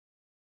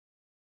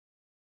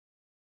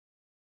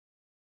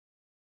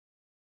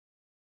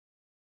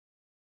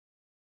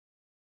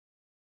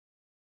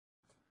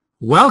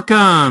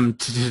Welcome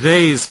to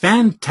today's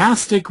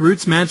fantastic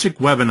RootsMagic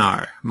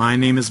webinar. My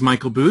name is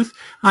Michael Booth.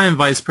 I am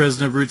Vice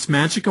President of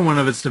RootsMagic and one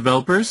of its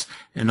developers.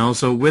 And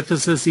also with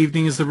us this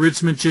evening is the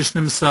Roots Magician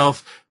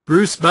himself,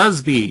 Bruce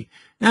Busby.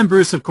 And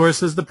Bruce, of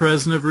course, is the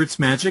President of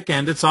RootsMagic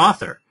and its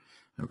author.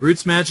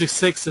 RootsMagic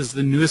 6 is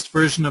the newest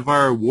version of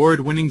our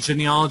award-winning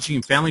genealogy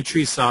and family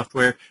tree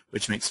software,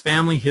 which makes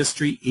family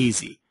history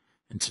easy.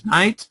 And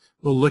tonight,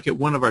 we'll look at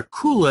one of our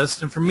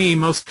coolest and, for me,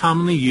 most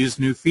commonly used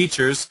new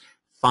features,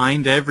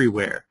 Find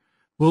Everywhere.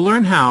 We'll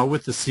learn how,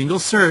 with a single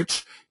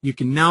search, you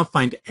can now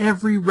find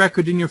every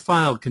record in your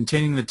file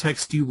containing the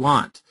text you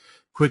want.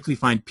 Quickly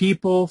find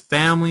people,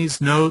 families,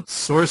 notes,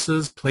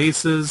 sources,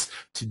 places,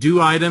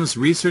 to-do items,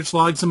 research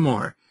logs, and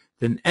more.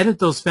 Then edit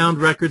those found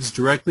records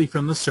directly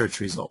from the search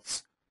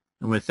results.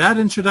 And with that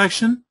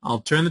introduction, I'll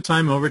turn the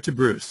time over to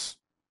Bruce.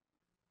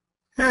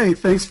 Hey,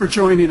 thanks for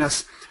joining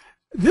us.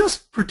 This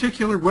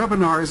particular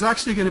webinar is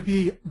actually going to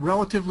be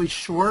relatively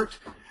short.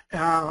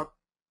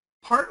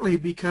 Partly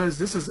because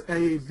this is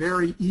a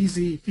very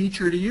easy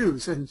feature to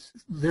use, and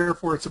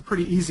therefore it's a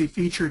pretty easy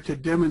feature to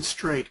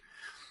demonstrate.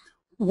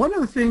 One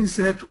of the things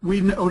that we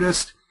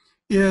noticed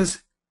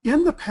is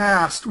in the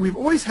past we've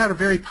always had a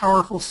very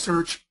powerful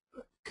search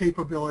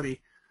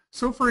capability.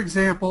 So for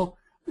example,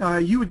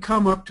 you would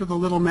come up to the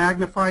little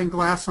magnifying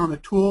glass on the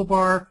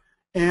toolbar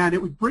and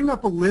it would bring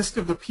up a list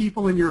of the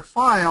people in your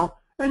file,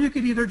 and you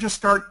could either just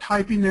start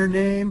typing their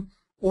name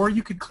or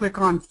you could click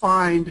on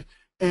Find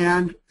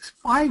and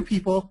find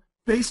people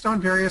based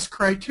on various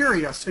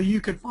criteria. So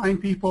you could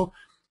find people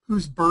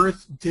whose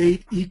birth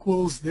date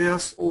equals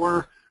this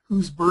or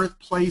whose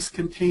birthplace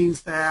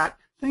contains that,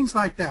 things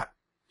like that.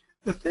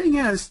 The thing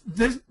is,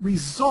 the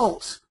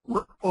results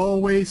were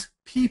always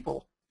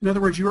people. In other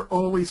words, you're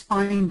always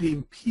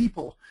finding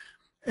people.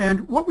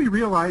 And what we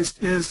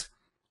realized is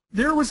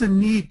there was a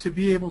need to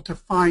be able to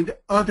find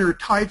other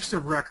types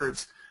of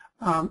records.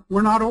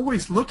 We're not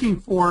always looking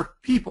for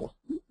people.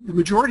 The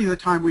majority of the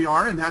time we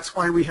are, and that's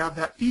why we have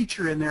that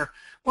feature in there.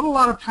 But a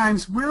lot of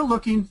times we're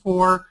looking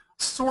for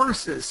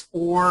sources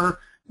or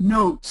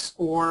notes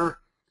or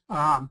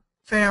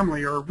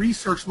family or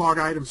research log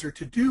items or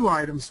to-do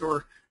items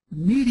or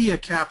media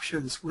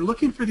captions. We're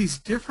looking for these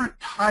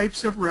different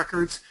types of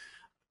records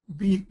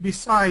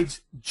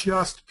besides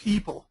just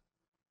people.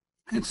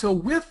 And so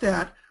with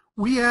that,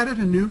 we added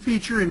a new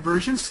feature in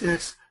version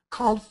 6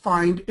 called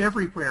Find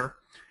Everywhere.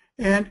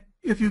 And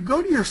if you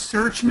go to your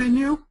search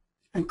menu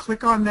and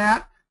click on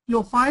that,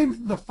 you'll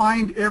find the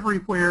Find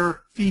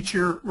Everywhere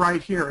feature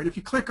right here. And if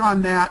you click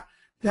on that,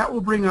 that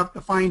will bring up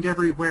the Find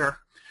Everywhere.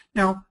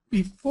 Now,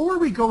 before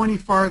we go any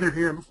farther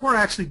here, before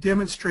I actually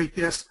demonstrate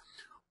this,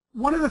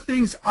 one of the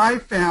things I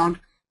found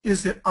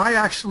is that I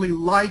actually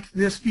like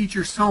this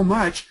feature so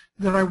much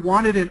that I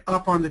wanted it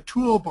up on the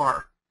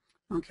toolbar.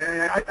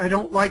 Okay, I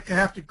don't like to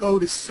have to go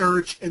to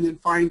search and then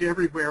Find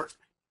Everywhere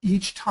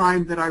each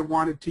time that I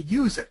wanted to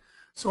use it.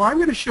 So I'm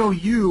going to show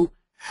you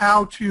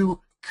how to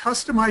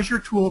customize your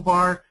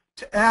toolbar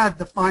to add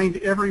the Find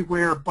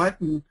Everywhere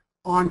button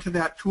onto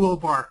that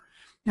toolbar.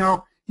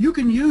 Now, you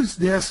can use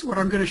this, what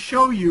I'm going to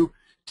show you,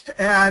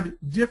 to add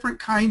different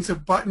kinds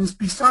of buttons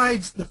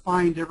besides the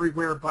Find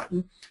Everywhere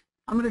button.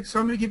 So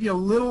I'm going to give you a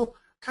little,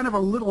 kind of a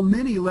little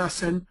mini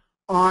lesson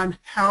on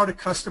how to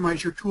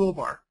customize your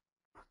toolbar.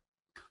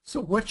 So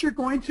what you're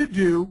going to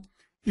do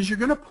is you're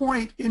going to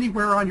point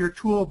anywhere on your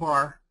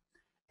toolbar,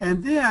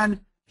 and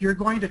then you're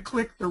going to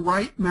click the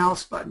right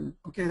mouse button.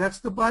 Okay, that's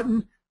the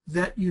button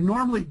that you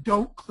normally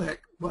don't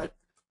click, but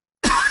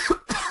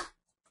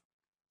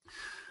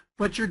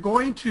but you're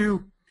going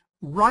to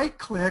right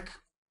click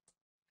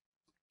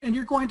and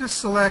you're going to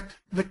select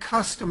the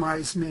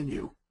Customize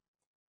menu.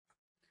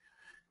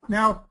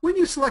 Now, when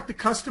you select the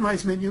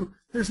Customize menu,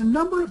 there's a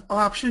number of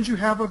options you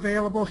have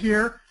available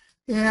here,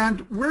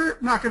 and we're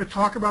not going to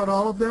talk about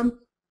all of them.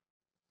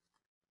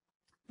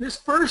 This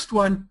first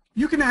one,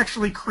 you can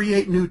actually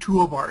create new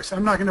toolbars.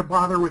 I'm not going to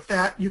bother with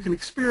that. You can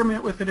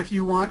experiment with it if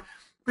you want,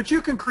 but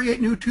you can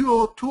create new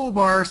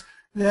toolbars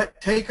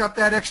that take up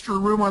that extra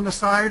room on the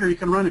side, or you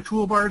can run a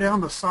toolbar down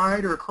the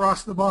side or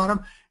across the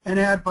bottom and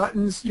add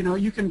buttons. You know,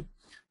 you can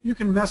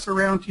mess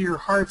around to your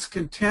heart's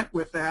content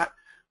with that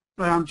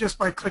just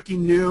by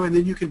clicking new, and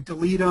then you can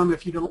delete them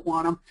if you don't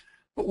want them.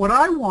 But what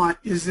I want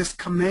is this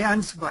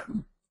Commands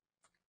button.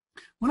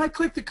 When I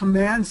click the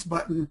Commands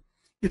button,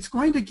 it's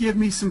going to give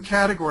me some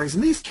categories,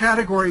 and these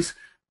categories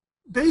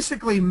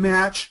basically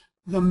match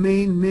the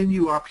main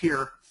menu up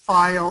here: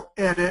 File,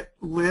 Edit,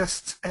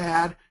 Lists,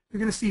 Add. You're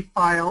going to see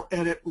File,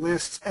 Edit,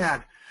 Lists,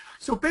 Add.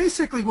 So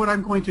basically what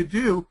I'm going to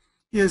do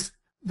is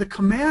the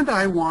command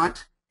I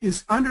want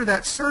is under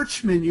that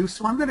search menu,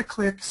 so I'm going to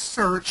click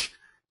Search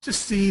to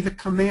see the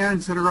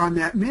commands that are on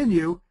that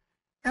menu,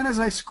 and as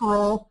I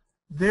scroll,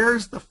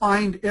 there's the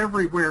Find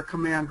Everywhere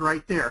command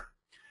right there.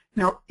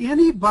 Now,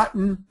 any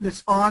button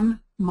that's on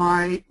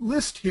my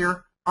list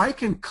here, I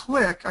can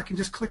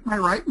just click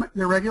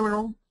the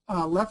regular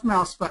left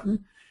mouse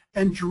button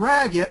and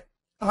drag it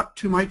up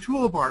to my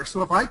toolbar.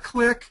 So if I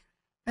click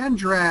and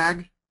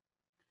drag,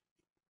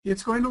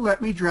 it's going to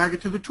let me drag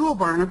it to the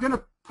toolbar. And I'm going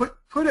to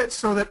put it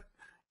so that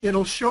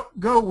it'll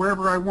go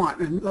wherever I want.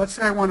 And let's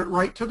say I want it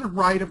right to the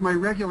right of my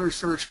regular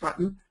search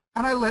button,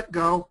 and I let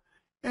go,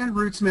 and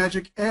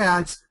RootsMagic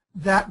adds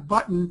that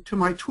button to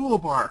my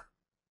toolbar.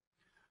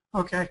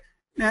 Okay,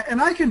 now,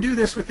 and I can do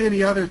this with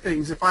any other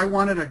things. If I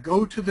wanted to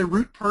go to the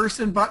root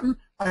person button,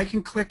 I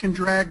can click and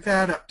drag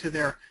that up to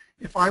there.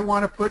 If I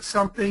want to put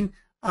something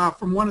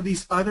from one of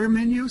these other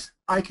menus,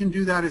 I can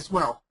do that as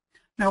well.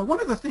 Now,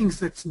 one of the things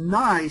that's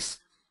nice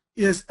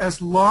is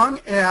as long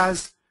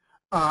as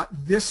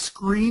this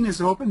screen is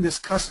open, this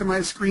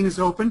customized screen is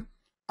open,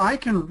 I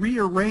can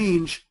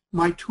rearrange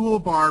my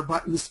toolbar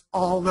buttons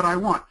all that I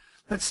want.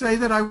 Let's say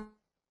that I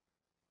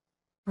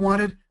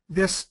wanted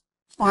this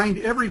Find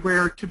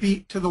Everywhere to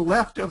be to the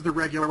left of the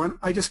regular one.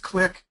 I just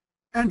click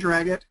and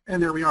drag it,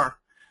 and there we are.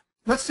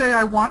 Let's say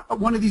I want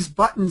one of these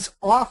buttons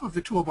off of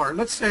the toolbar.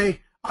 Let's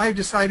say I've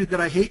decided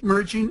that I hate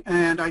merging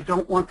and I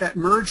don't want that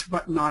merge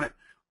button on it.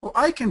 Well,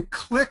 I can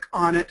click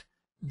on it,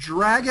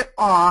 drag it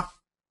off,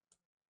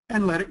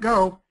 and let it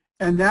go,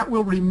 and that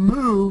will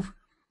remove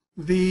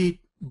the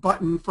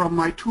button from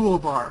my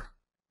toolbar.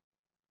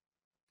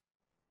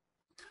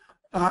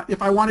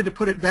 If I wanted to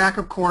put it back,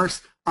 of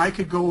course, I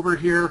could go over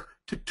here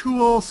to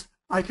Tools,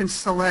 I can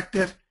select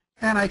it,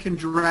 and I can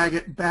drag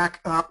it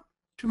back up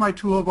to my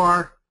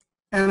toolbar,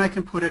 and I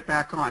can put it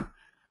back on.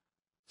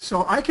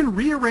 So I can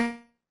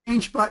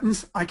rearrange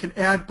buttons, I can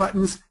add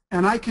buttons,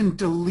 and I can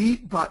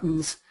delete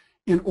buttons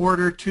in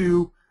order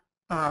to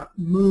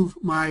move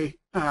my,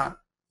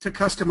 to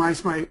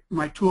customize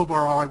my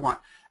toolbar all I want.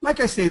 Like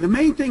I say, the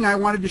main thing I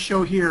wanted to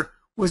show here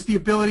was the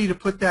ability to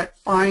put that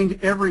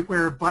Find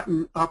Everywhere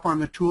button up on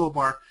the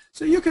toolbar.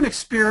 So you can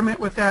experiment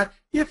with that.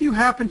 If you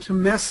happen to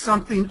mess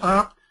something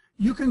up,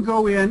 you can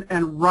go in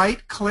and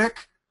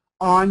right-click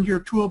on your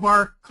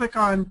toolbar, click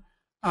on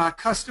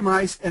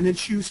Customize, and then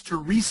choose to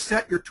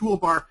reset your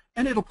toolbar,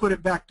 and it'll put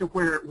it back to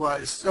where it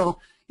was. So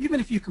even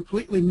if you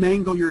completely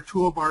mangle your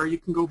toolbar, you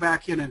can go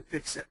back in and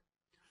fix it.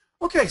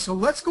 Okay, so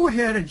let's go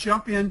ahead and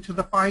jump into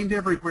the Find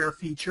Everywhere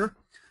feature.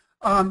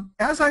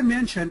 As I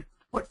mentioned,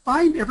 what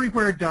Find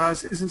Everywhere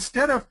does is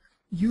instead of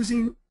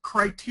using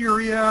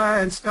criteria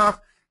and stuff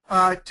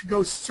to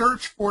go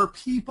search for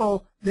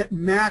people that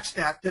match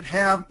that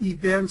have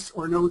events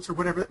or notes or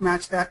whatever that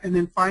match that, and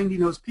then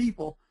finding those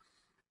people,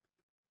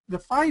 the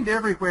Find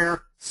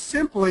Everywhere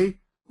simply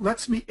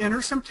lets me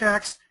enter some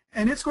text,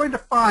 and it's going to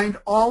find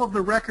all of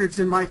the records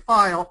in my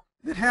file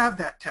that have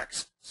that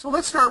text. So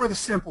let's start with a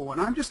simple one.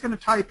 I'm just going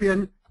to type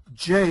in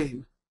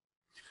Jane.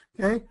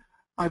 Okay,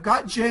 I've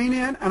got Jane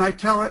in, and I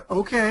tell it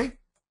OK,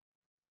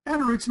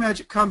 and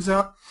RootsMagic comes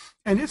up,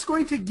 and it's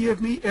going to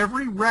give me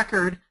every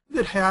record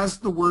that has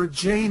the word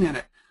Jane in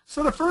it.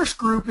 So the first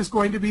group is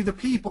going to be the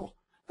people,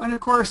 and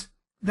of course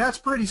that's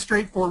pretty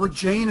straightforward.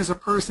 Jane is a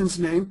person's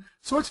name,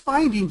 so it's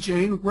finding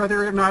Jane,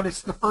 whether or not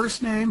it's the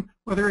first name,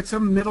 whether it's a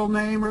middle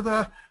name or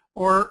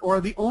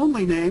the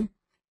only name.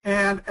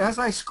 And as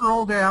I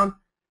scroll down,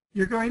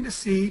 you're going to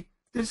see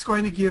that it's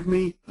going to give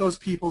me those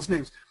people's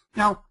names.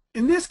 Now,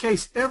 in this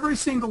case, every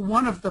single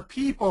one of the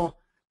people,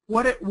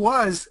 what it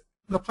was,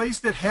 the place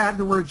that had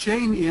the word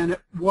Jane in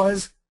it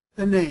was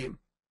the name.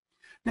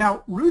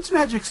 Now,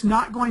 RootsMagic's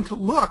not going to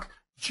look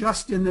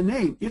just in the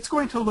name. It's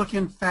going to look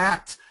in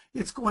facts.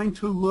 It's going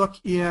to look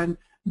in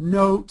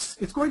notes.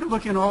 It's going to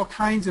look in all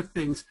kinds of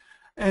things.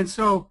 And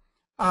so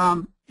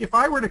if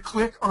I were to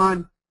click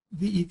on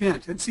the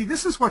event, and see,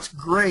 this is what's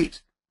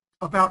great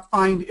about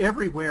Find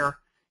Everywhere,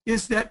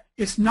 is that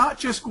it's not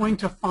just going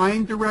to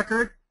find the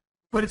record,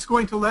 but it's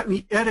going to let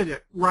me edit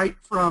it right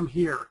from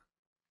here.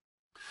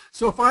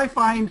 So if I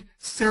find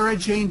Sarah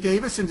Jane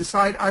Davis and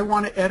decide I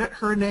want to edit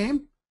her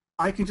name,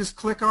 I can just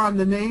click on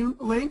the name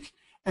link,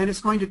 and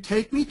it's going to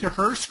take me to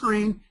her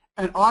screen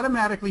and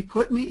automatically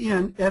put me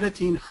in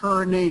editing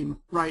her name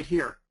right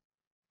here.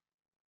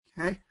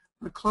 Okay, I'm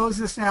going to close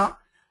this out.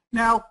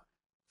 Now,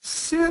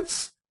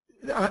 since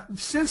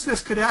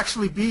this could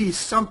actually be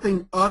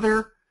something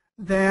other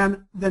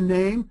than the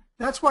name,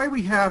 that's why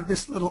we have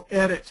this little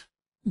edit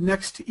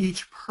next to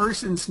each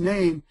person's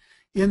name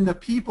in the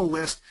people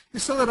list,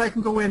 is so that I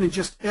can go in and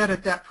just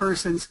edit that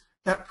person's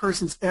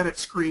edit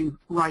screen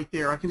right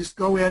there. I can just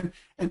go in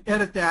and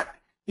edit that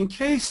in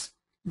case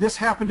this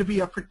happened to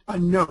be a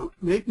note.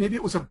 Maybe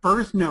it was a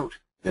birth note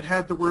that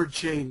had the word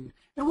Jane.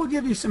 And we'll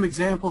give you some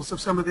examples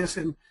of some of this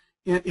in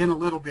a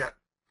little bit.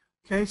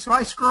 Okay, so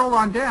I scroll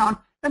on down,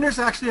 and there's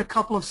actually a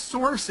couple of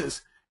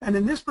sources. And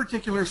in this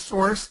particular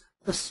source,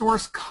 the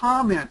source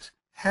comment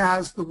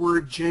has the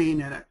word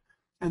Jane in it.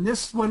 And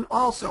this one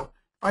also,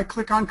 if I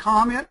click on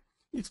comment,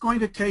 it's going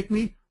to take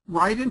me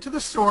right into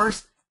the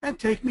source and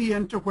take me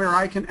into where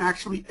I can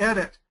actually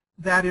edit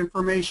that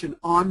information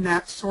on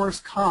that source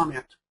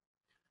comment.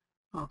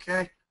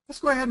 Okay, let's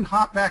go ahead and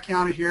hop back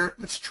out of here.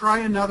 Let's try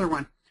another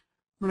one.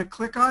 I'm going to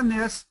click on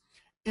this,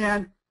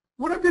 and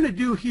what I'm going to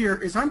do here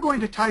is I'm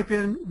going to type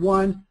in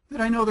one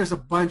that I know there's a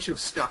bunch of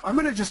stuff. I'm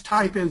going to just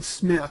type in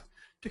Smith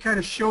to kind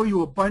of show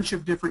you a bunch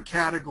of different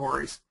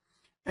categories.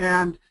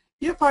 And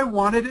if I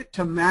wanted it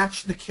to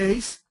match the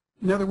case,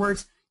 in other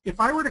words, if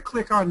I were to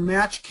click on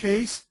Match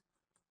Case,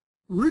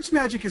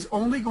 RootsMagic is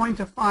only going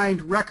to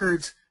find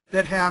records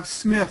that have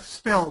Smith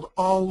spelled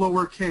all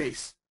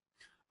lowercase.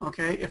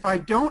 Okay, if I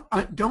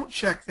don't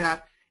check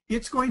that,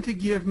 it's going to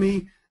give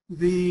me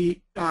the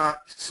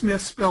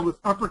Smith spelled with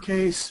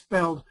uppercase,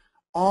 spelled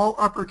all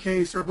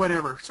uppercase, or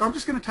whatever. So I'm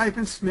just going to type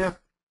in Smith,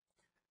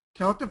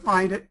 tell it to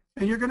find it,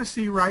 and you're going to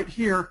see right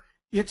here,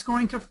 it's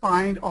going to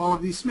find all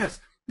of these Smiths.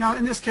 Now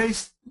in this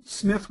case,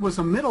 Smith was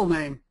a middle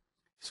name,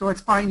 so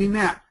it's finding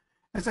that.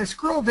 As I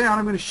scroll down,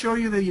 I'm going to show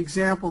you the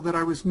example that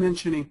I was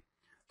mentioning.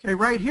 Okay,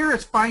 right here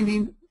it's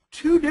finding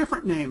two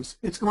different names.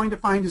 It's going to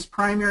find his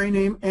primary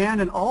name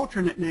and an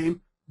alternate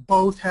name.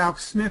 Both have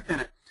Smith in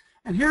it.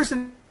 And here's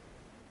an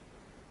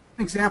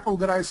example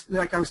that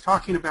I was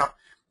talking about.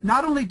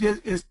 Not only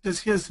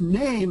does his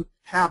name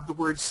have the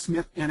word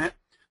Smith in it,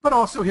 but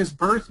also his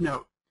birth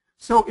note.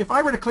 So if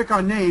I were to click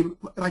on name,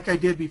 like I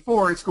did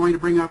before, it's going to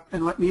bring up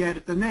and let me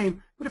edit the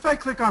name. But if I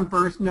click on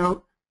birth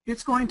note,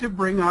 it's going to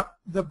bring up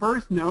the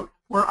birth note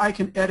where I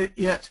can edit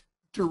it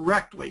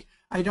directly.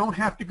 I don't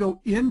have to go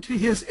into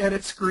his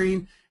edit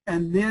screen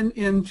and then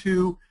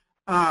into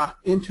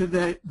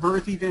the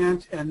birth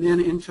event and then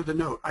into the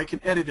note. I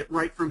can edit it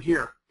right from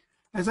here.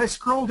 As I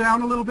scroll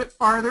down a little bit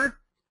farther,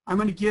 I'm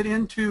going to get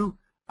into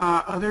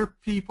other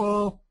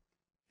people,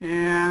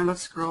 and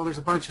let's scroll. There's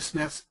a bunch of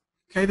Smiths.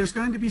 Okay, there's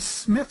going to be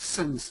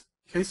Smithsons.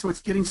 Okay, so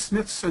it's getting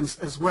Smithsons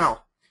as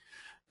well.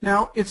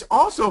 Now, it's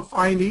also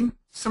finding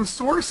some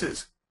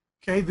sources.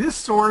 Okay, this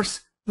source,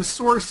 the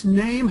source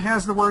name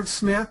has the word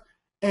Smith,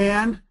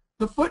 and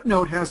the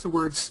footnote has the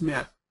word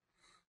Smith.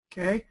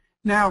 Okay,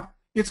 now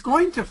it's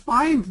going to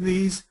find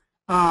these.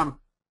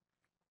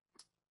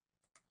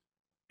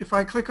 If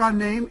I click on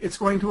name, it's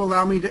going to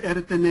allow me to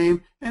edit the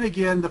name, and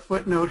again, the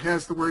footnote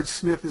has the word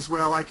Smith as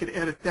well. I could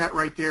edit that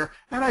right there,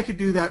 and I could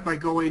do that by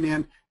going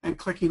in and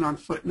clicking on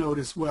footnote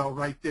as well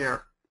right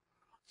there.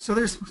 So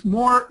there's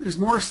more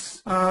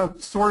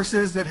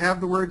sources that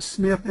have the word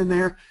Smith in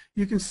there.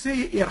 You can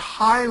see it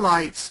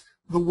highlights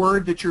the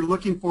word that you're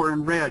looking for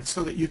in red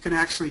so that you can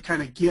actually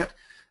kind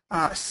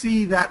of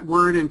see that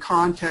word in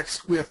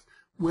context with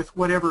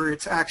whatever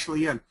it's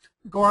actually in.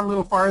 Go on a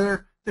little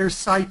farther, there's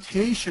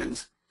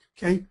citations.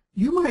 Okay,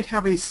 you might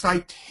have a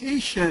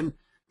citation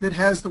that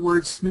has the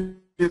word Smith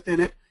in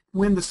it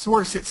when the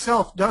source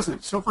itself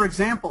doesn't. So for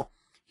example,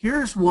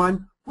 here's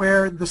one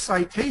where the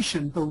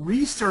citation, the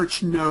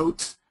research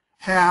notes,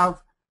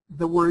 have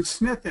the word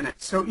Smith in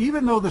it. So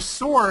even though the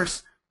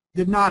source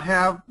did not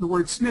have the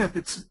word Smith,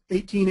 it's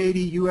 1880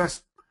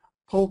 U.S.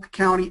 Polk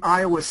County,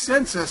 Iowa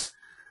Census,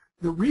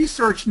 the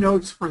research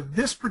notes for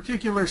this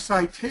particular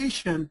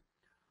citation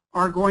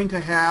are going to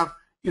have,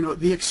 you know,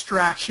 the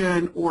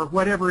extraction or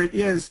whatever it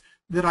is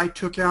that I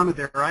took out of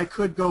there. I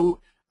could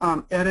go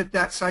edit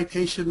that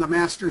citation, the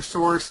master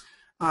source,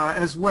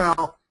 as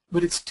well,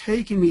 but it's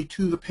taking me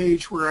to the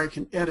page where I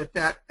can edit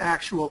that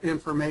actual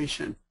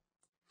information.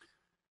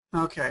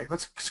 Okay,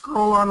 let's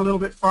scroll on a little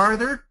bit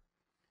farther.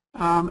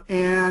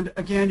 And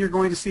again, you're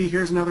going to see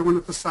here's another one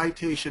with the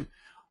citation.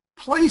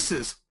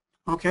 Places.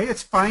 Okay,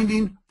 it's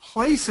finding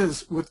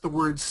places with the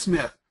word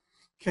Smith.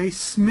 Okay,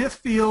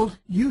 Smithfield,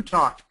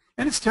 Utah.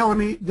 And it's telling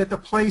me that the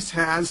place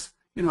has,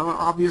 you know,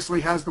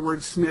 obviously has the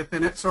word Smith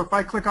in it. So if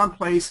I click on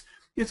place,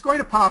 it's going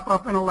to pop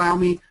up and allow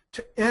me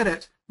to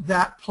edit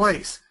that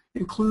place,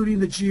 including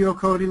the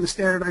geocoding, the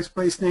standardized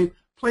place name,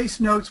 place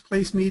notes,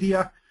 place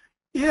media.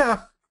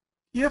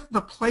 If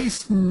the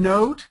place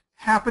note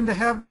happened to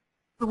have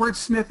the word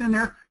Smith in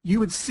there, you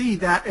would see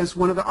that as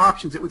one of the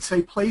options. It would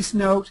say place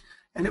note,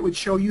 and it would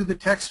show you the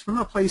text from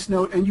the place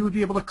note, and you would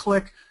be able to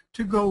click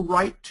to go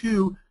right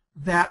to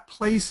that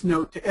place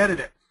note to edit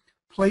it.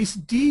 Place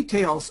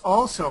details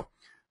also.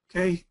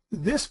 Okay,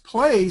 this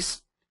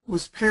place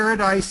was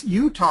Paradise,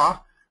 Utah,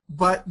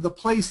 but the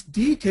place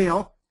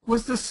detail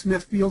was the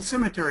Smithfield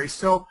Cemetery.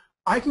 So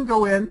I can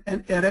go in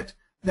and edit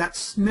that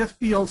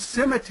Smithfield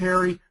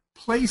Cemetery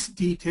place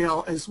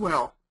detail as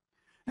well.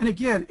 And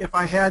again, if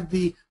I had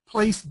the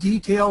place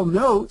detail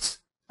notes,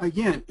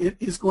 again, it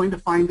is going to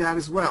find that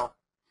as well.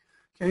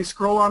 Okay,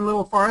 scroll on a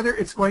little farther,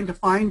 it's going to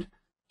find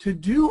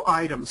to-do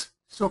items.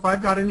 So if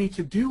I've got any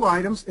to-do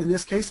items, in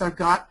this case I've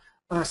got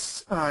a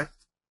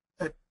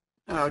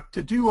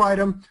to-do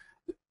item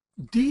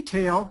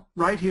detail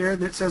right here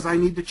that says I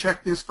need to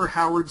check this for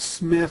Howard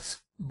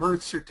Smith's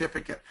birth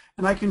certificate.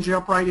 And I can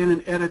jump right in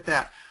and edit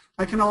that.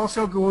 I can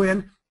also go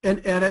in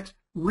and edit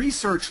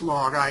research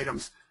log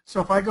items.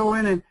 So if I go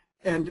in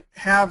and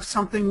have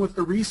something with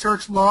the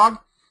research log,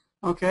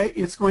 okay,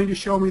 it's going to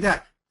show me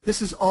that.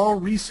 This is all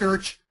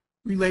research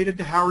related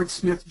to Howard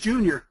Smith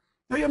Jr.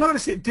 Now you'll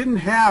notice it didn't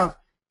have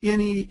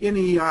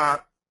any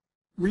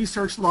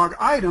research log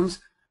items,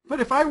 but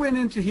if I went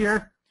into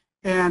here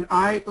and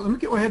let me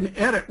go ahead and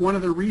edit one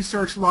of the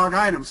research log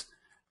items,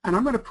 and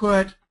I'm going to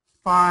put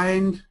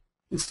find,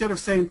 instead of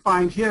saying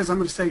find his, I'm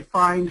going to say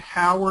find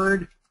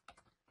Howard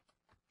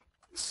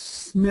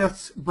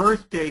Smith's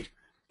birth date,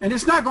 and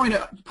it's not going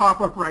to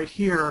pop up right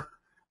here.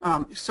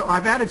 So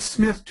I've added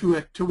Smith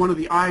to one of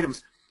the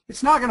items.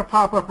 It's not going to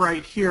pop up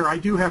right here. I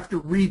do have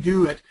to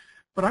redo it,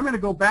 but I'm going to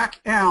go back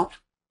out,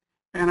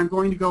 and I'm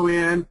going to go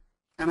in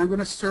and I'm going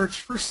to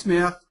search for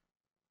Smith,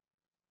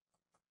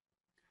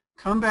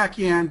 come back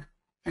in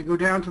and go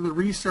down to the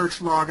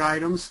research log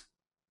items.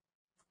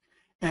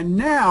 And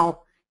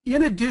now,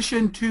 in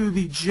addition to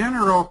the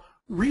general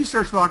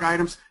research log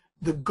items,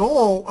 the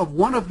goal of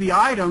one of the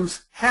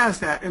items has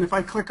that. And if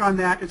I click on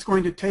that, it's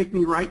going to take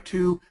me right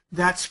to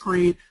that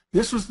screen.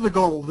 This was the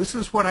goal. This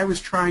is what I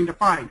was trying to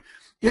find.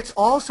 It's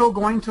also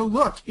going to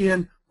look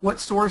in what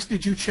source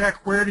did you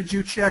check, where did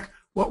you check,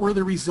 what were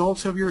the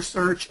results of your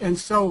search, and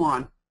so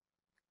on.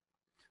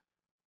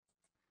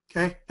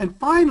 Okay, and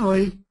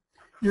finally,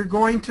 you're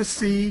going to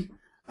see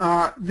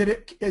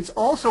that it's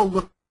also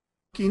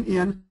looking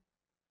in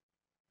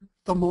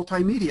the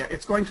multimedia.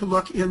 It's going to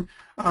look in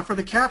for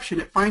the caption.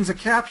 It finds a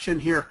caption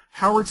here,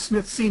 Howard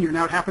Smith Sr.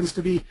 Now it happens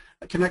to be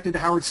connected to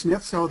Howard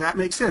Smith, so that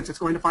makes sense. It's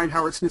going to find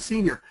Howard Smith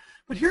Sr.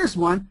 But here's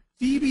one,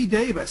 Phoebe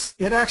Davis.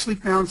 It actually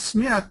found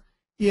Smith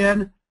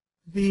in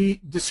the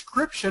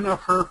description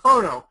of her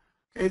photo.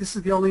 Okay, this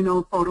is the only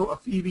known photo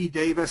of Phoebe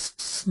Davis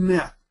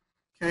Smith.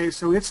 Okay,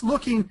 so it's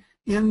looking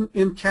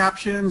in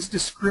captions,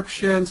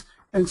 descriptions,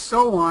 and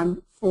so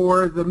on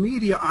for the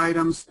media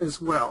items as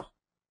well.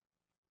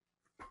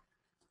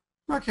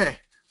 Okay,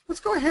 let's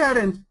go ahead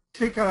and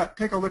take a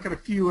look at a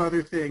few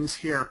other things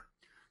here.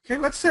 Okay,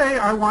 let's say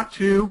I want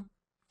to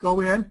go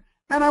in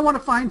and I want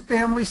to find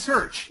family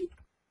search.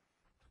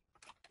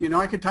 You know,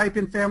 I could type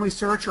in family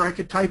search, or I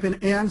could type in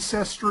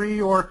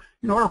ancestry, or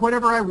or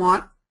whatever I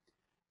want,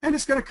 and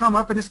it's going to come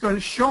up and it's going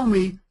to show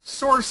me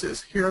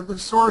sources. Here are the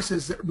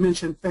sources that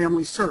mention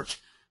family search.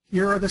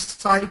 Here are the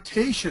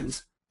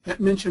citations that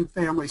mention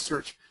family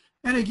search.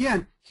 And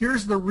again,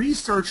 here's the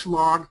research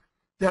log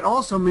that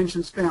also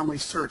mentions family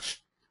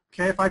search.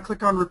 Okay, if I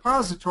click on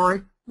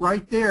repository,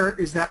 right there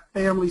is that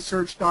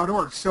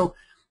familysearch.org. So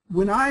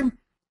when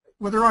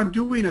whether I'm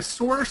doing a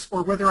source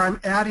or whether I'm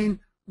adding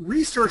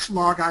research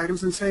log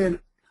items and saying,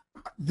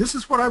 this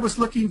is what I was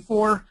looking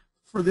for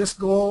this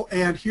goal,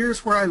 and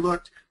here's where I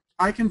looked,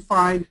 I can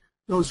find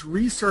those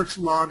research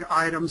log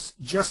items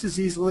just as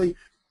easily,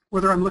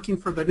 whether I'm looking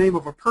for the name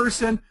of a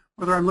person,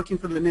 whether I'm looking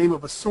for the name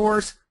of a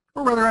source,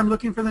 or whether I'm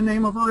looking for the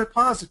name of a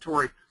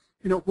repository.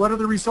 What are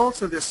the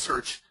results of this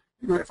search?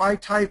 If I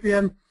type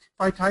in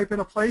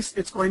a place,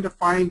 it's going to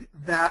find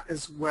that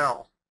as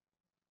well.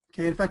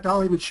 Okay, in fact,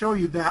 I'll even show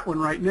you that one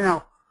right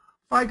now.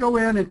 If I go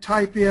in and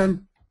type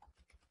in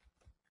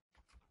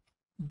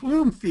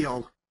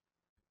Bloomfield,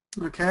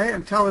 okay,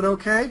 and tell it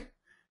okay,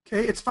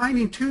 it's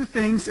finding two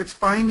things. It's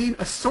finding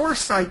a source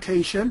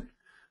citation,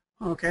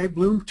 okay,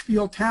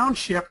 Bloomfield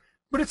Township,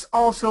 but it's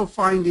also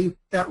finding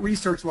that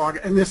research log,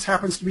 and this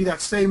happens to be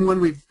that same one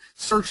we've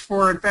searched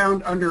for and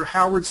found under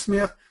Howard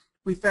Smith.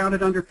 We found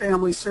it under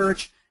Family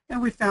Search,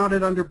 and we found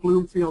it under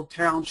Bloomfield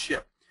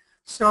Township.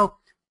 So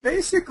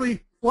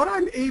basically, what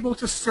I'm able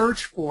to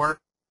search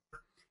for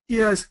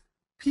is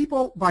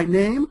people by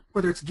name,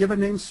 whether it's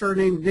given name,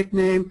 surname,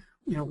 nickname,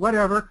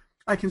 whatever.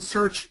 I can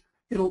search.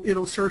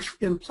 It'll search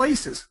in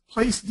places,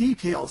 place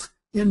details,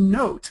 in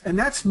notes, and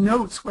that's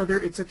notes whether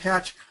it's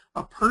attached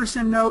a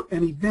person note,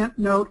 an event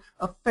note,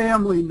 a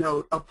family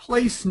note, a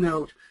place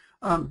note,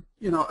 a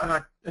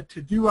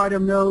to-do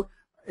item note,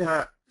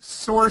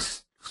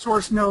 source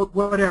note,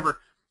 whatever.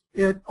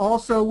 It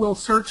also will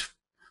search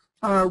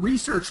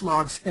research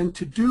logs and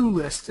to-do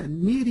lists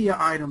and media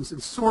items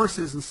and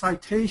sources and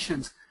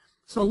citations.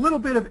 So a little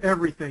bit of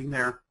everything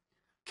there.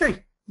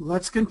 Okay,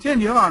 let's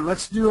continue on.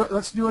 Let's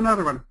do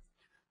another one.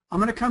 I'm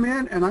going to come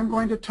in and I'm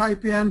going to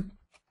type in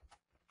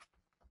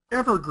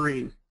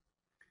evergreen.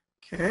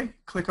 Okay,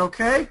 click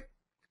OK,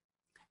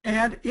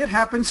 and it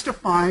happens to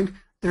find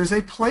there's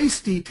a place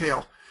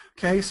detail.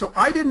 Okay, so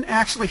I didn't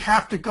actually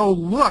have to go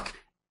look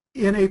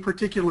in a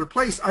particular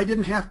place. I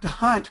didn't have to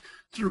hunt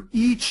through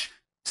each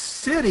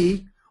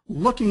city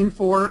looking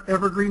for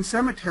Evergreen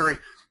Cemetery.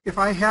 If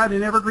I had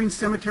an Evergreen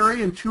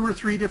Cemetery in 2 or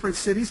 3 different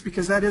cities,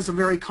 because that is a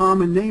very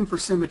common name for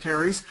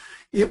cemeteries,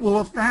 it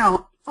will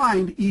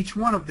find each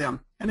one of them.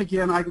 And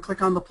again, I can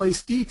click on the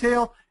place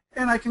detail,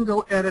 and I can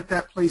go edit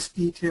that place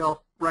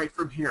detail right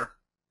from here.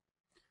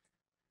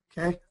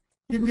 Okay,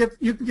 you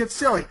can get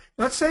silly.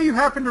 Let's say you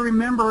happen to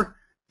remember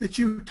that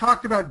you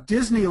talked about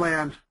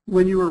Disneyland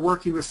when you were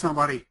working with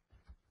somebody.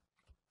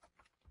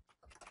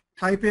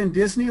 Type in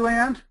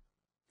Disneyland,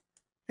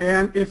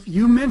 and if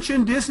you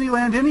mention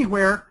Disneyland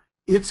anywhere,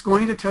 it's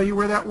going to tell you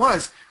where that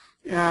was.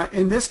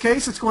 In this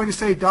case, it's going to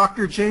say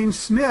Dr. James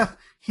Smith.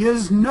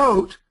 His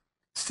note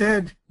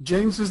said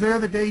James was there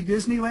the day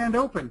Disneyland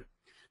opened.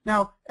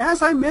 Now,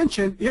 as I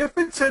mentioned, if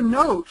it's a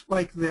note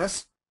like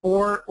this,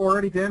 or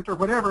an event or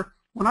whatever,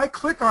 when I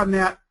click on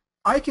that,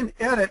 I can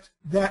edit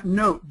that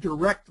note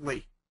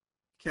directly.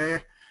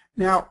 Okay.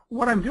 Now,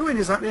 what I'm doing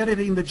is I'm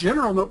editing the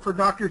general note for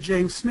Dr.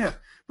 James Smith.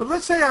 But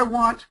let's say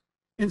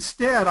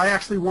instead, I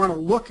actually want to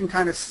look and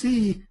kind of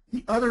see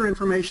the other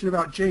information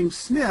about James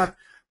Smith.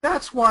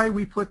 That's why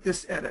we put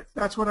this edit.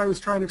 That's what I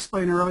was trying to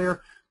explain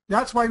earlier.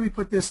 That's why we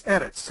put this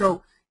edit.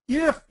 So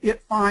if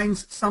it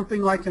finds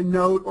something like a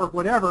note or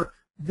whatever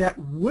that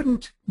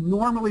wouldn't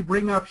normally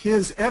bring up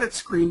his edit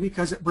screen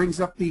because it brings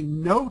up the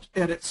note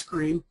edit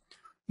screen,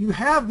 you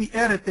have the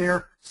edit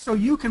there, so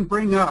you can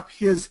bring up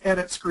his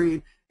edit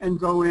screen and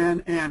go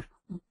in and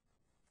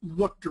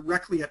look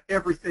directly at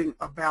everything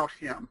about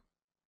him.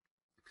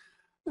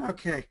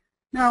 Okay,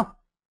 now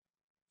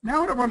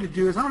what I want to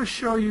do is I want to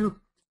show you,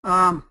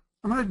 I'm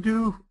going to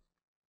do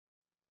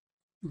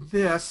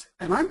this,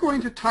 and I'm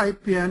going to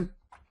type in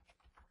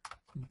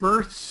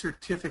birth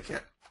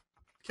certificate,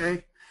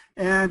 okay?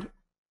 And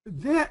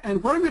what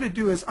I'm going to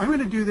do is I'm going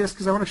to do this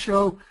because I want to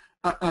show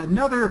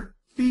another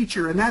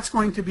feature, and that's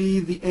going to be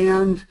the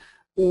and,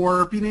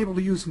 or being able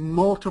to use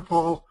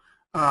multiple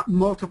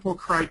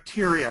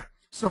criteria.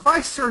 So if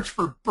I search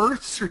for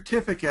birth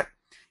certificate,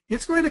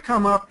 it's going to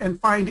come up and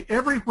find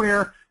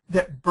everywhere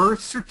that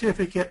birth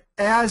certificate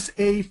as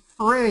a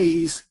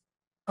phrase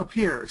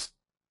appears.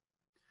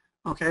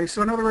 Okay,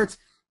 so in other words,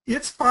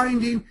 it's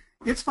finding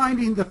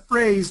the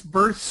phrase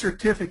birth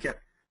certificate.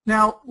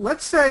 Now,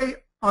 let's say,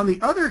 on the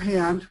other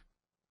hand,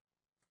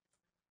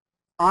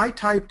 I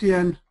typed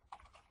in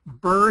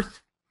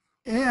birth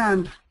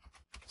and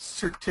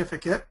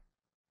certificate.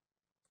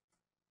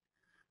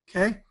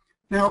 Okay,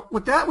 now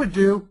what that would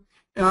do,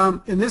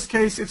 in this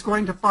case, it's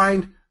going to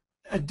find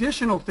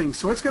additional things.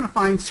 So it's going to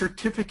find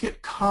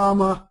certificate,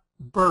 comma,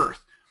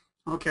 birth.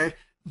 Okay,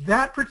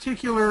 that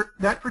particular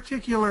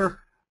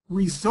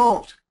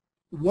result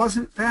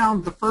wasn't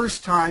found the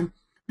first time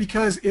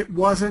because it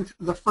wasn't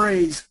the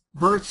phrase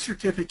birth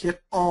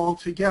certificate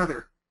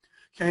altogether.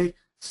 Okay,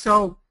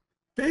 so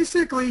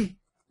basically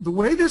the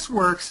way this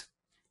works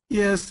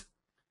is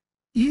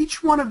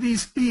each one of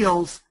these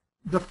fields,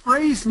 the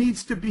phrase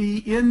needs to be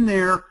in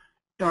there,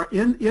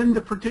 in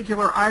the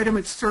particular item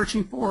it's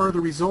searching for, or the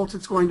results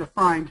it's going to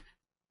find,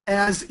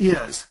 as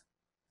is.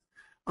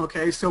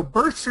 Okay, so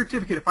birth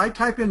certificate, if I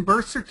type in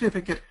birth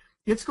certificate,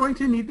 it's going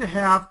to need to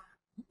have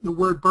the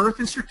word birth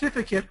and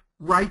certificate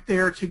right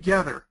there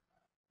together.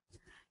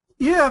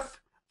 If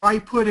I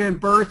put in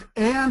birth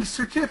and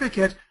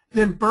certificate,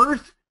 then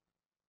birth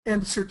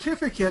and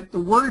certificate, the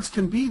words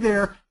can be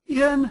there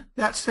in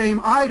that same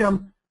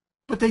item,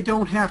 but they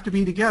don't have to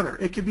be together.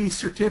 It could be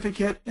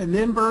certificate and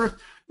then birth,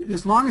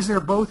 as long as they're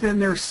both in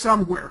there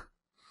somewhere.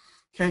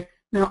 Okay,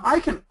 now I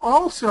can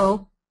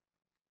also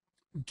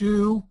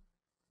do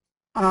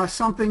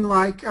something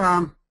like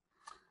high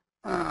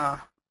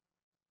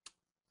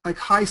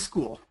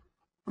school.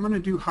 I'm going to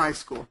do high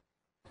school.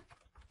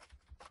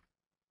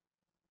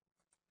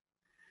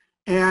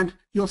 And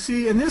you'll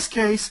see in this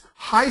case,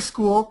 high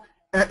school,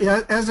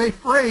 as a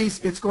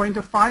phrase, it's going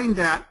to find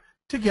that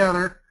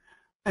together,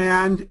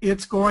 and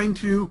it's going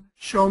to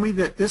show me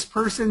that this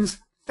person's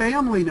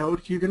family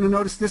note, you're going to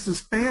notice this is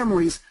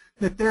families,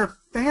 that their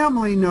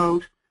family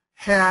note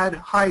had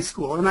high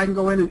school. And I can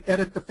go in and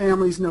edit the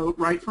family's note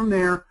right from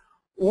there,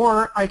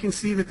 or I can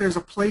see that there's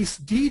a place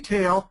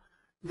detail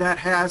that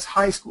has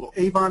high school,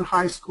 Avon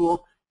High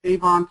School,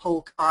 Avon,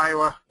 Polk,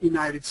 Iowa,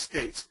 United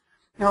States.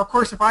 Now, of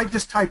course, if I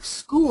just type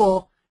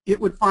school, it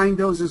would find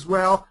those as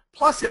well.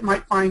 Plus, it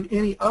might find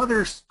any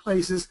other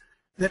places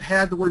that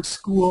had the word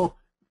school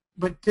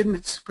but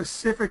didn't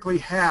specifically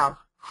have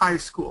high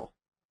school.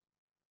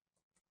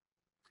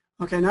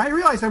 Okay, now I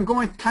realize I'm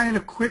going kind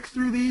of quick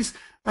through these.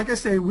 Like I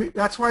say,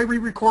 that's why we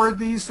record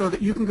these, so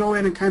that you can go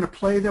in and kind of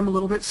play them a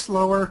little bit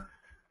slower.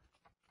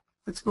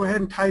 Let's go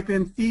ahead and type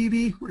in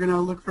Phoebe. We're going to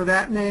look for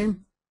that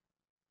name.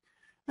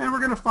 And we're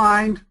going to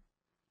find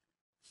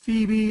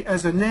Phoebe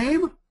as a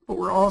name, but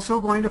we're also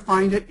going to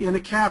find it in a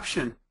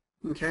caption.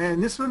 Okay,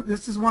 and this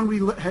is one we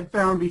had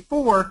found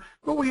before,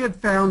 but we had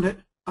found it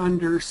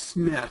under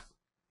Smith.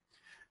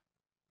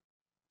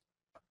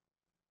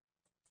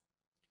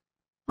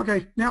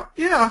 Okay, now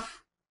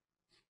if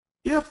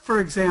for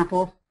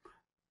example,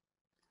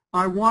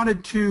 I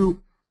wanted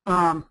to,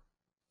 I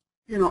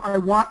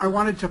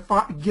wanted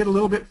to get a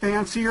little bit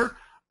fancier,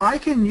 I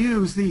can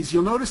use these.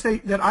 You'll notice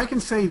that I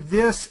can say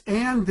this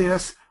and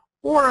this,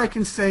 or I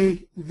can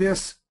say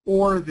this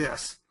or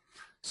this.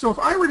 So if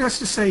I were just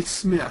to say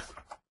Smith,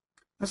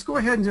 let's go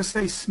ahead and just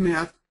say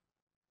Smith.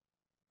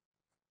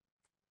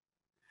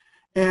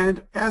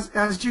 And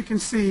as you can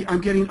see,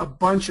 I'm getting a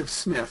bunch of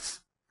Smiths.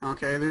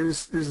 Okay,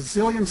 there's a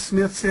zillion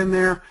Smiths in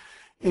there,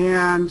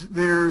 and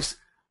there's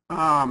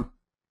there's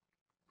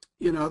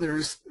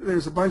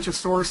a bunch of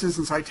sources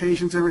and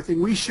citations,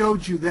 everything. We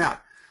showed you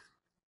that.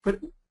 But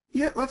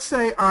yeah, let's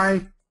say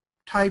I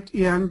typed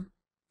in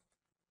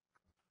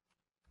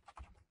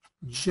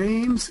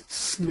James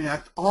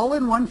Smith, all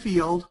in one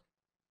field.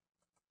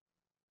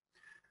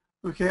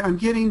 Okay, I'm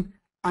getting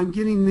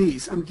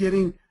these. I'm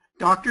getting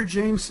Dr.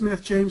 James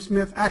Smith, James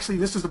Smith. Actually,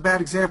 this is a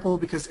bad example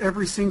because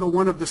every single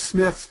one of the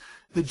Smiths,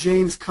 the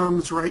James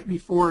comes right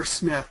before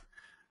Smith.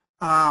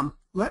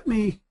 Let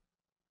me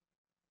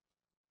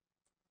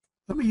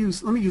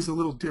use a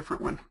little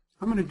different one.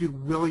 I'm going to do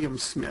William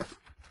Smith.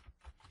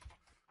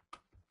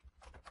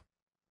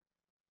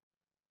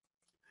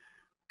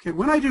 Okay,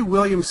 when I do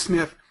William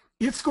Smith,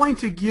 it's going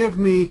to give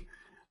me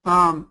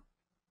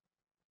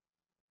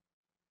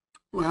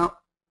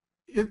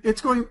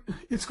it's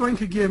going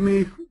to give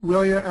me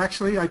William.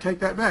 Actually, I take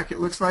that back.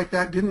 It looks like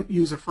that didn't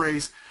use a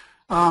phrase.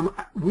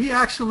 We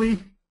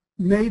actually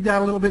made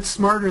that a little bit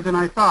smarter than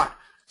I thought.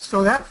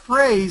 So that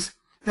phrase,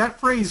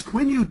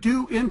 when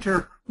you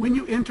enter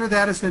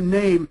that as a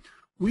name,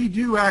 we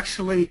do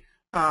actually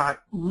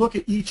look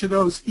at each of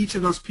those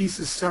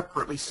pieces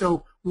separately.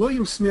 So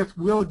William Smith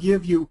will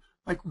give you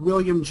like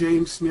William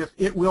James Smith.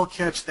 It will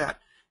catch that.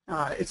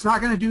 It's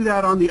not going to do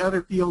that on the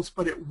other fields,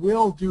 but it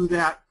will do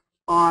that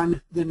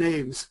on the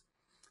names.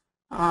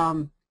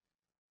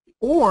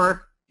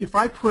 Or if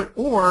I put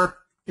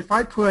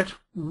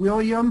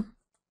William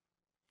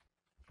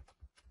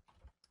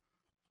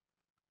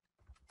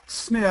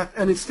Smith,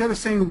 and instead of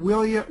saying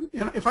William,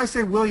 if I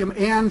say William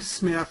and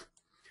Smith,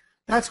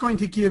 that's going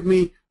to give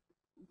me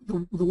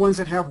the ones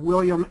that have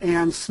William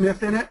and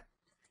Smith in it.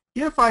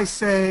 If I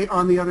say,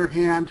 on the other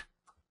hand,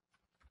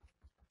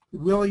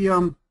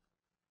 William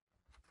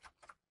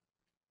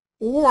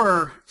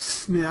or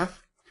Smith,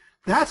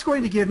 that's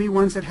going to give me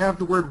ones that have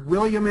the word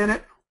William in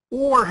it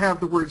or have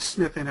the word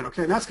Smith in it.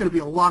 Okay, and that's going to be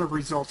a lot of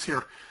results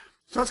here.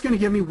 So that's going to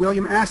give me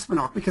William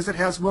Aspinall because it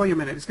has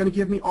William in it. It's going to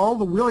give me all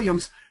the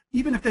Williams,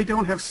 even if they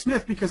don't have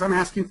Smith, because I'm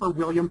asking for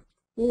William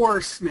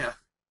or Smith.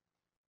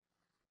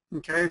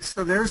 Okay,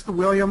 so there's the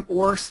William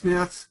or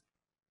Smiths,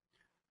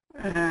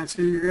 and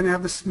so you're going to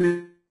have the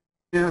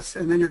Smiths,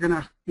 and then you're going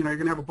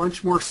to have a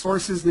bunch more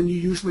sources than you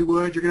usually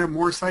would. You're going to have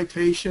more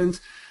citations.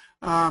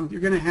 You're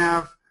going to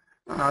have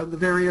the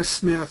various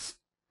Smiths.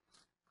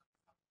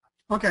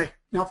 Okay,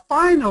 now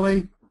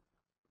finally,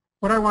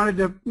 what I wanted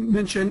to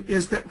mention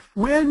is that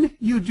when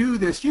you do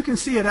this, you can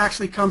see it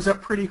actually comes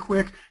up pretty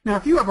quick. Now,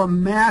 if you have a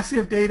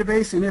massive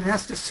database and it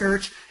has to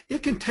search,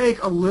 it can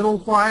take a little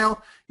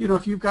while. You know,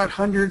 if you've got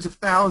hundreds of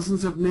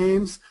thousands of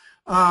names,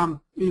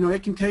 you know,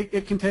 it can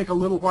take a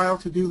little while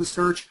to do the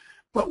search.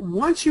 But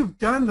once you've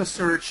done the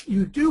search,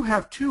 you do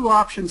have two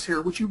options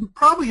here, which you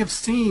probably have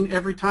seen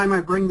every time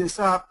I bring this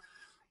up.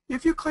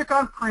 If you click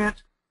on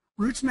Print,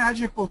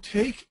 RootsMagic will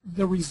take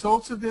the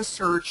results of this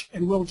search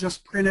and will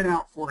just print it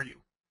out for you.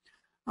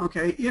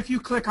 Okay, if you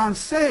click on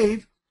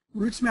Save,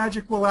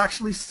 RootsMagic will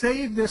actually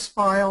save this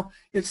file.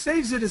 It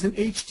saves it as an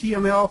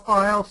HTML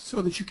file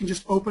so that you can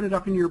just open it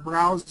up in your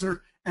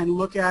browser and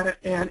look at it,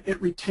 and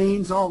it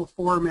retains all the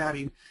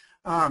formatting.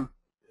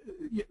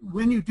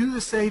 When you do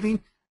the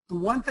saving, the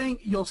one thing,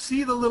 you'll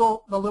see the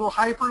little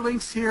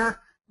hyperlinks here,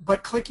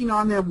 but clicking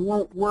on them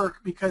won't work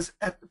because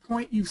at the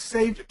point you've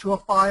saved it to a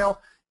file,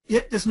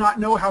 it does not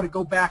know how to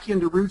go back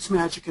into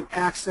RootsMagic and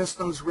access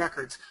those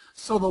records.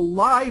 So the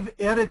live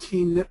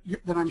editing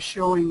that I'm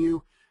showing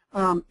you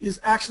is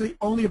actually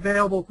only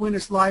available when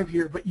it's live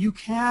here, but you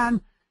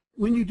can,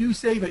 when you do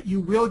save it, you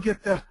will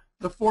get the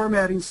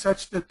formatting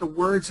such that the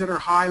words that are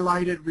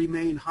highlighted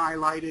remain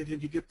highlighted,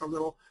 and you get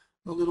the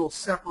little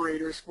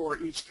separators for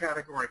each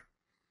category.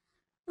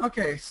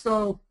 Okay,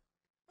 so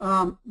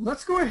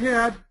let's go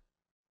ahead.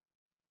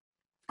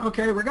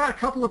 Okay, we got a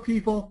couple of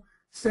people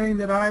saying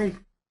that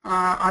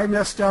I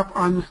messed up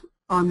on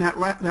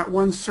that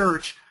one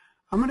search.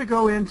 I'm going to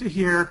go into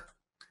here,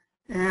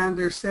 and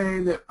they're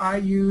saying that I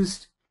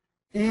used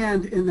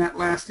 "and" in that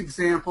last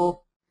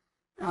example.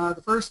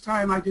 The first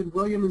time I did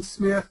William and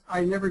Smith,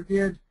 I never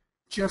did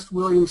just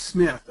William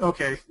Smith.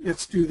 Okay,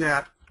 let's do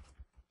that.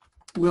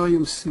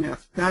 William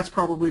Smith. That's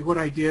probably what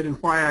I did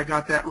and why I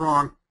got that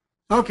wrong.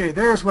 Okay,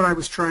 there's what I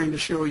was trying to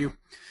show you.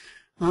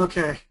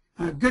 Okay,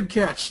 good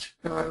catch.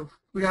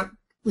 We got at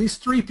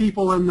least 3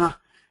 people in the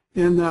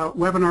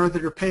webinar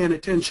that are paying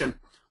attention.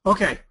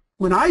 Okay,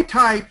 when I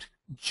typed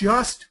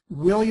just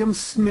William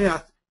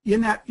Smith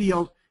in that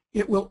field,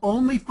 it will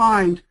only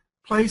find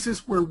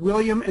places where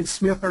William and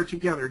Smith are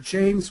together.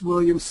 James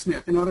William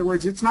Smith. In other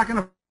words, it's not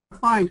going to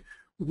find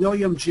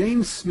William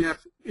James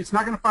Smith. It's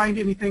not going to find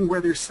anything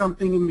where there's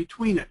something in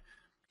between it.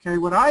 Okay,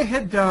 what I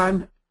had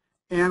done,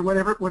 and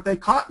what they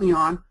caught me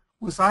on,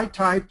 was I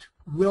typed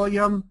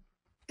William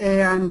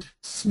and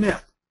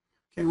Smith.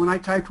 Okay, when I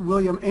typed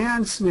William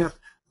and Smith,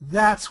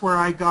 that's where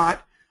I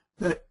got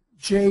the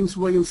James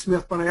William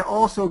Smith, but I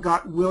also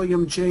got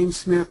William James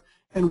Smith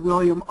and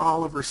William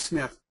Oliver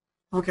Smith.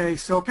 Okay,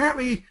 so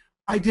apparently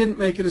I didn't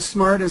make it as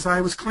smart as I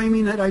was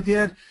claiming that I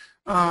did.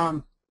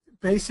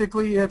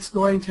 Basically, it's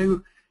going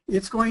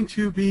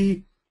to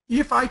be,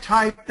 if I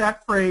type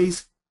that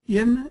phrase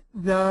in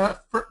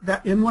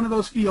one of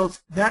those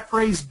fields, that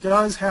phrase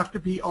does have to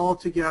be all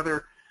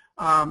together.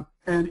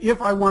 And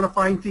if I want to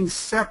find things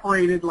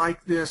separated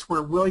like this,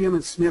 where William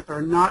and Smith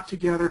are not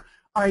together,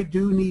 I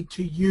do need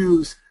to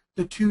use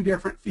the 2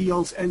 different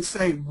fields and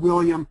say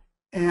William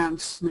and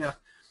Smith.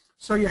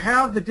 So you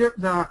have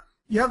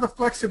the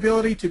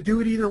flexibility to do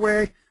it either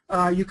way.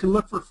 You can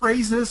look for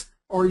phrases,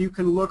 or you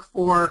can look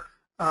for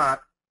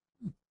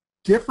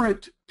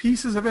different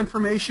pieces of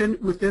information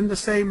within the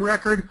same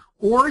record,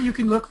 or you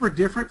can look for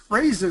different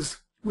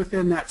phrases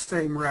within that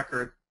same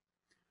record.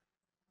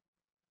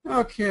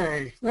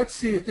 Okay, let's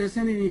see if there's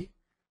any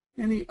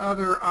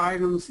other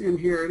items in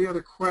here, any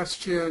other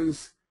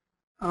questions.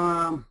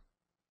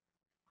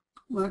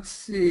 Let's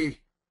see.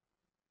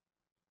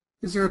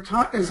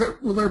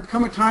 Will there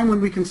come a time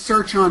when we can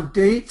search on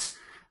dates?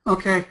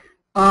 Okay.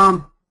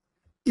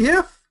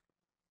 If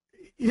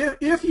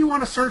if you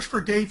want to search for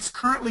dates,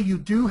 currently you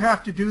do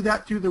have to do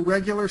that through the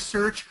regular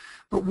search,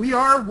 but we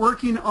are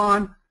working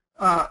on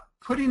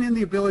putting in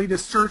the ability to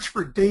search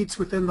for dates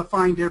within the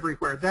Find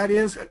Everywhere. That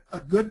is a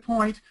good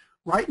point.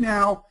 Right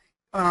now,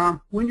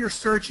 when you're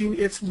searching,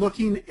 it's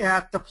looking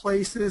at the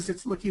places,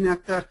 it's looking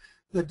at the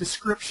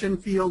description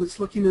field, it's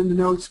looking in the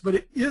notes, but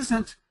it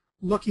isn't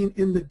looking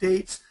in the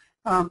dates,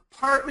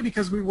 partly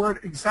because we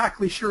weren't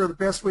exactly sure of the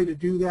best way to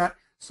do that.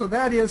 So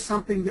that is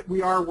something that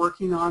we are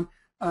working on,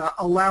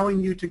 allowing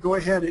you to go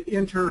ahead and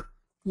enter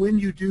when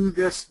you do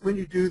this,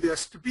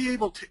 to be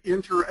able to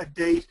enter a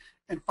date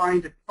and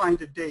find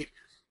a date.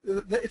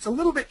 It's a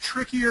little bit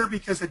trickier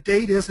because a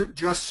date isn't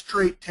just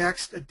straight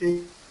text. A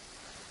date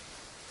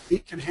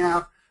can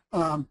have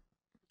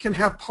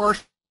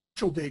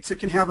partial dates. It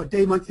can have a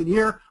day, month, and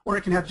year, or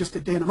it can have just a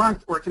day and a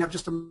month, or it can have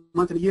just a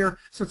month and a year.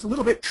 So it's a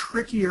little bit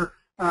trickier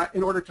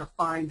in order to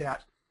find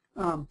that.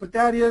 But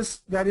that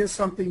is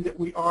something that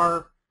we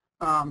are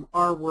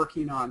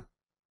working on.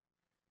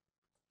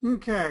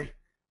 Okay.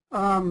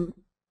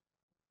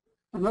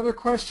 Another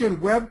question,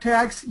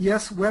 WebTags.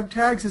 Yes,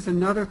 WebTags is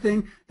another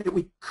thing that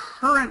we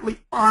currently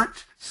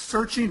aren't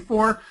searching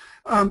for.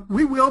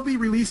 We will be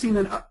releasing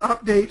an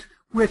update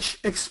which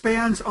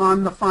expands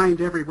on the Find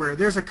Everywhere.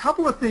 There's a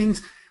couple of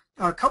things,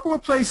 a couple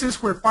of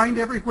places where Find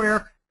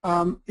Everywhere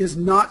is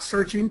not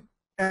searching,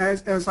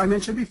 as I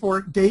mentioned before,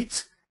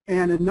 dates,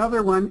 and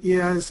another one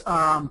is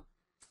the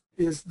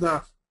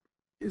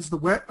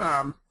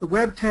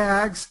web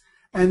tags,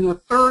 and the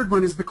third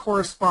one is the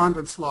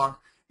correspondence log.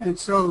 And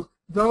so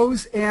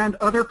those and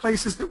other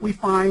places that we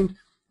find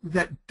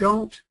that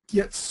don't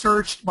get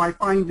searched by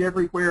Find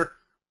Everywhere,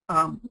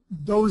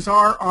 those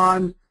are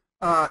on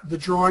the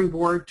drawing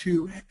board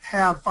to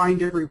have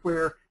Find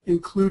Everywhere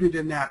included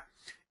in that.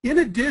 In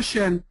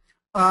addition,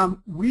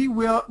 we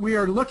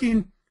are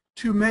looking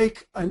to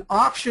make an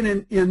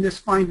option in this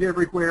Find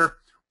Everywhere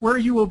where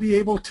you will be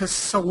able to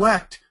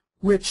select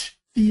which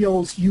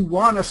fields you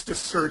want us to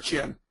search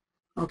in.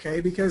 Okay,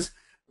 because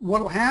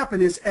what will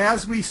happen is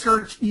as we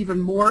search even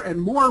more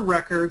and more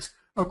records,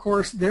 of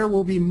course, there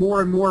will be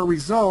more and more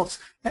results,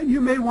 and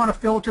you may want to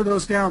filter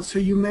those down. So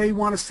you may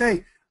want to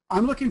say,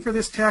 I'm looking for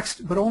this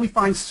text, but only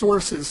find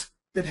sources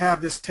that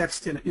have this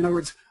text in it. In other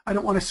words, I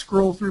don't want to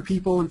scroll through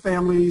people and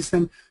families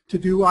and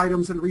to-do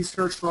items and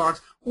research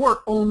logs,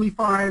 or only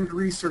find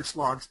research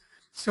logs.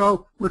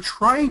 So we're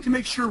trying to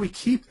make sure we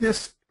keep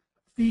this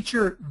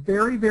feature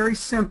very, very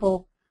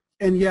simple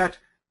and yet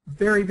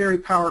very, very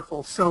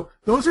powerful. So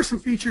those are some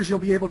features you'll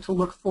be able to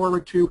look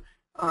forward to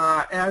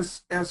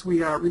as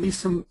we release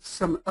some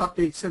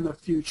updates in the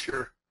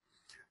future.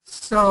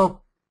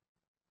 So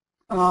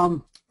I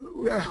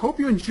hope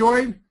you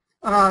enjoyed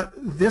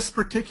this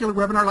particular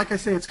webinar. Like I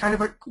say, it's kind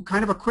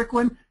of a quick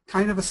one,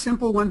 kind of a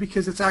simple one,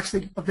 because it's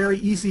actually a very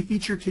easy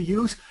feature to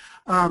use.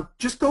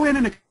 Just go in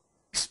and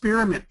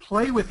experiment,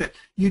 play with it.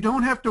 You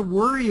don't have to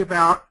worry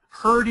about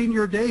hurting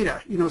your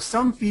data. You know,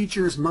 some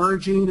features,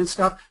 merging and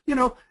stuff, you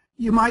know,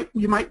 you might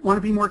want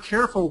to be more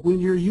careful when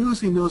you're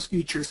using those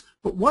features.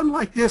 But one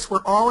like this, where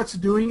all it's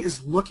doing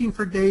is looking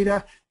for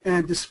data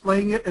and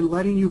displaying it and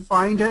letting you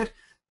find it,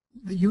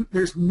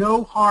 there's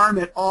no harm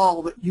at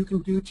all that you can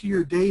do to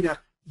your data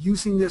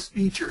using this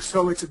feature.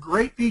 So it's a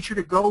great feature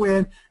to go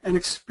in and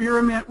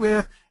experiment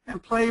with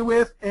and play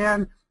with.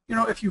 And you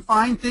know, if you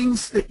find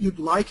things that you'd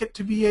like it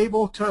to be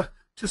able to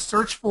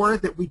search for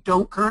that we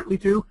don't currently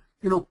do,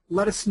 you know,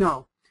 let us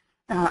know.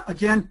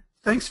 Again,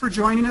 thanks for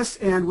joining us,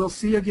 and we'll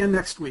see you again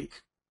next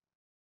week.